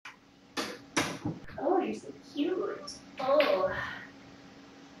you're so cute. Oh,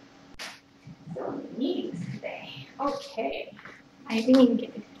 so meetings today. Okay. I didn't even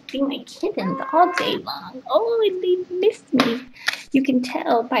get to see my kittens all day long. Oh, and they missed me. You can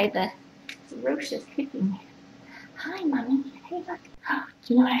tell by the ferocious kicking. Hi, Mommy. Hey, look. Oh,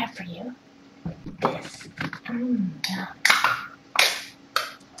 do you know what I have for you? This.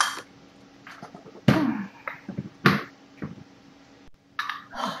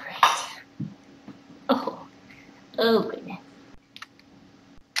 All right. Oh, goodness.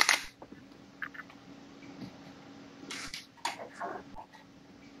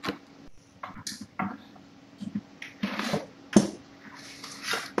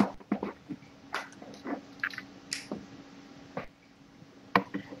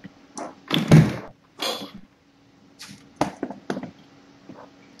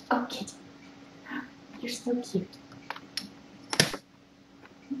 Oh, Kitty. You're so cute.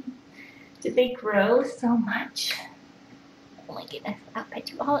 Did they grow so much? Oh my goodness, I'll pet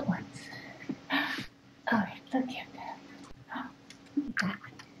you all at once. Alright, so cute. Oh, look at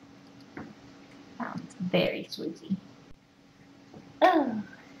that. Oh, it's very sweetie. Oh,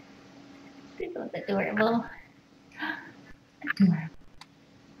 this one's adorable. Adorable.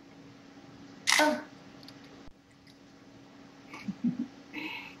 Oh.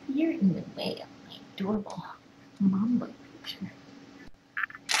 You're in the way of my adorable Mambo picture.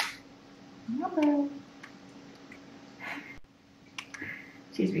 Mambo.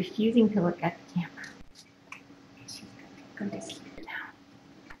 She's refusing to look at the camera. She's going to sleep now.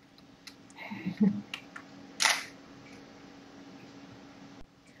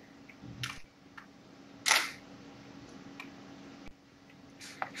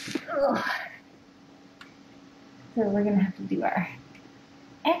 So we're going to have to do our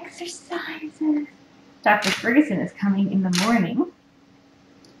exercises. Dr. Ferguson is coming in the morning.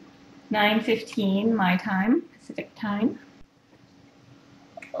 9:15 my time, Pacific time.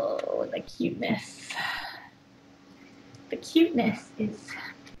 Oh, the cuteness. The cuteness is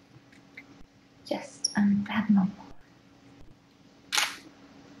just unfathomable.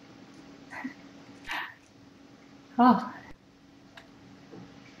 Oh.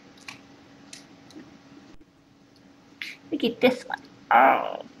 Look at this one.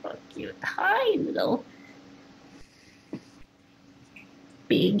 Oh, so cute. Hi, little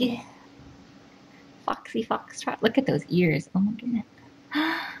big foxy foxtrot. Look at those ears. Oh my goodness.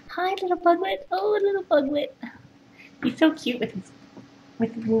 Hi, little buglet. Oh, little buglet. He's so cute with his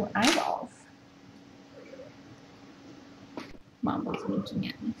little eyeballs. Mambo's winking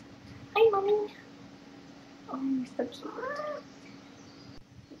at me. Hi, Mommy. Oh, you're so cute.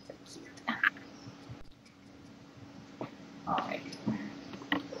 You're so cute. All right.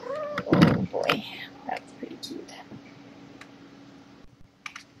 Oh boy, that's pretty cute.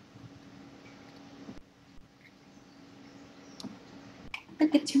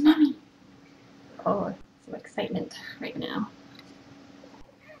 Look at your Mommy. Oh, some excitement right now.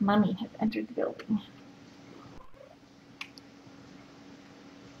 Mommy has entered the building.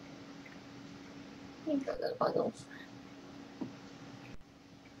 These are little buggles.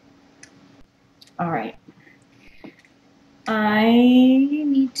 All right. I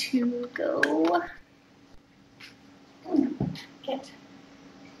need to go get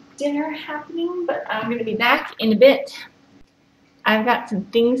dinner happening, but I'm going to be back in a bit. I've got some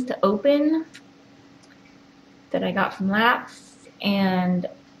things to open that I got from Laps, and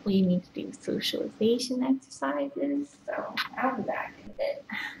we need to do socialization exercises, so I'll be back in a bit.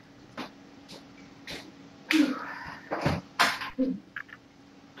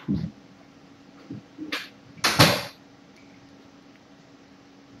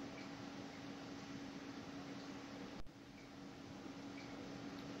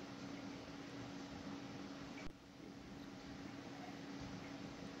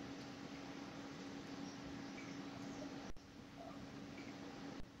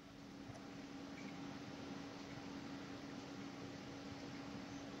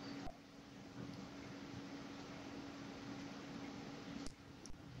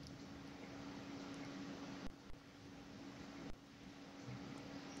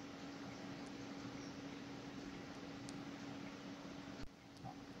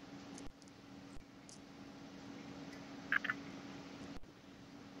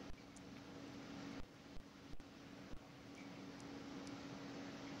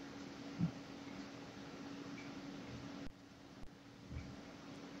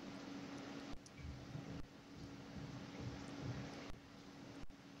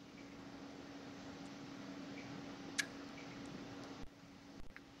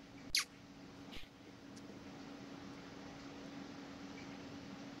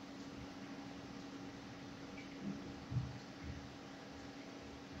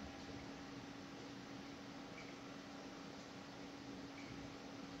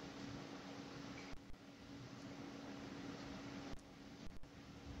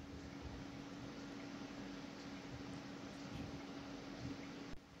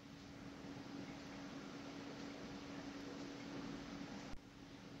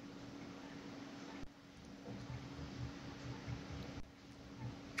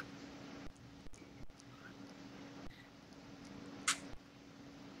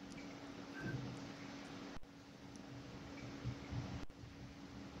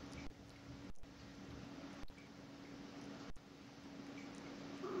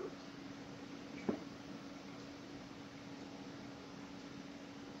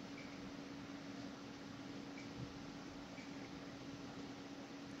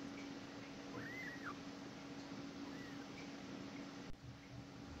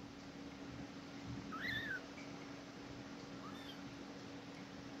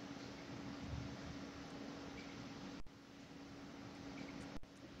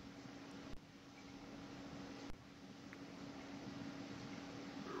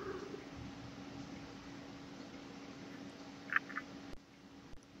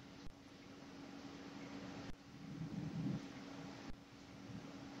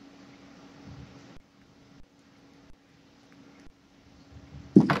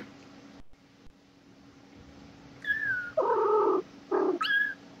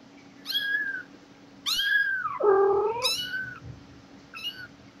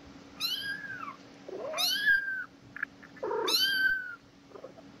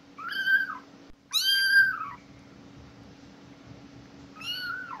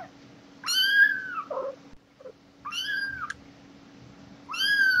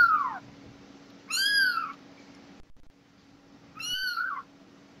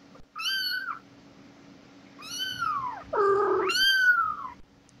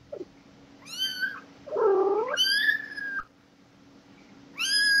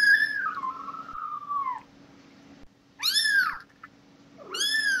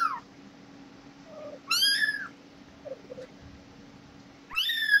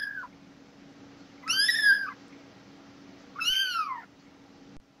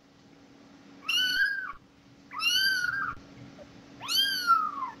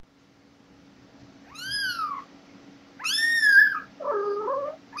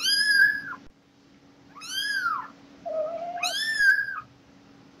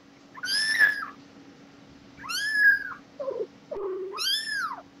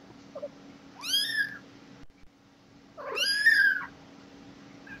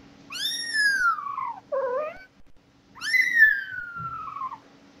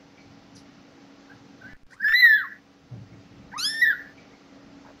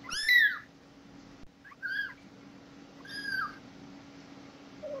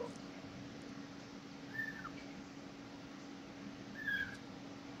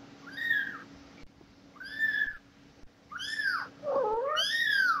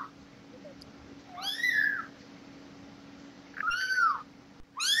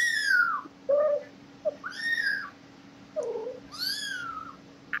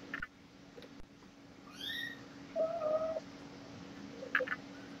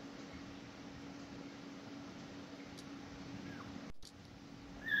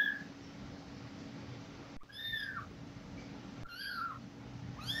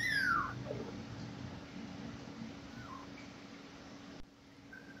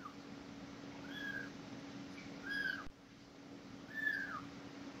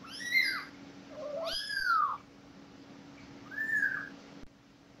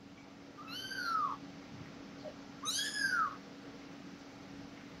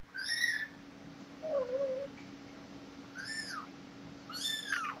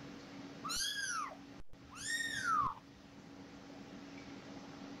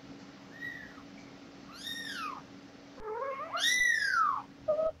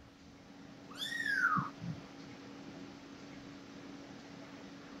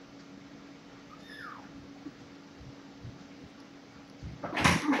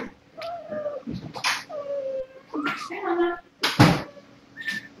 Mama,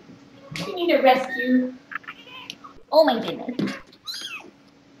 you need a rescue. Oh my goodness.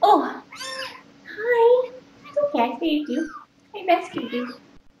 Oh, hi. It's okay, I saved you. I rescued you.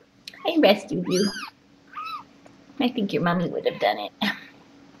 I rescued you. I think your mommy would have done it.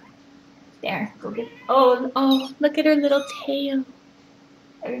 There, go get. Oh, look at her little tail.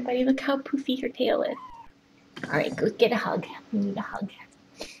 Everybody, look how poofy her tail is. All right, go get a hug. You need a hug.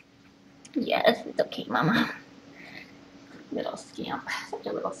 Yes, it's okay, Mama. Little scamp, such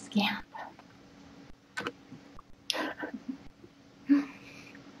a little scamp.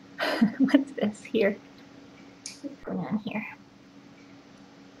 What's this here? What's going on here?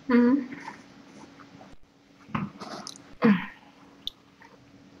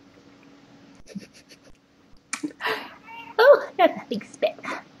 Oh, that's a big speck.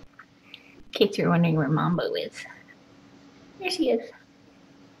 In case you're wondering where Mambo is. There she is.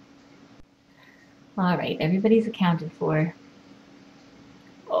 All right, everybody's accounted for.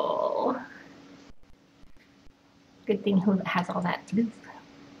 Oh, good thing who has all that tooth.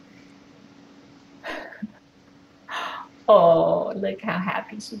 Oh, look how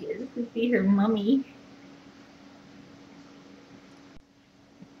happy she is to see her mommy.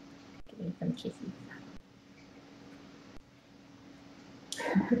 Give me some kisses.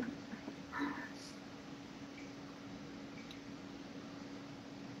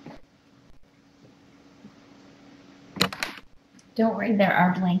 Don't worry, there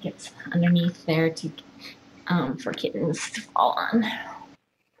are blankets underneath there to for kittens to fall on.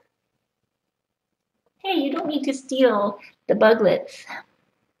 Hey, you don't need to steal the buglets.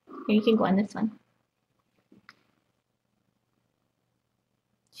 Here, you can go on this one.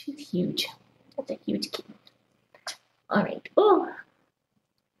 She's huge. That's a huge kitten. All right. Oh.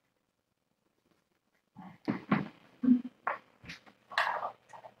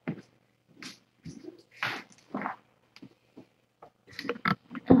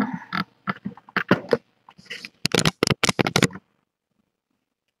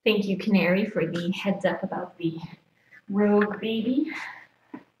 Thank you, Canary, for the heads up about the rogue baby.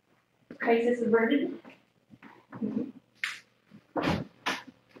 Crisis averted.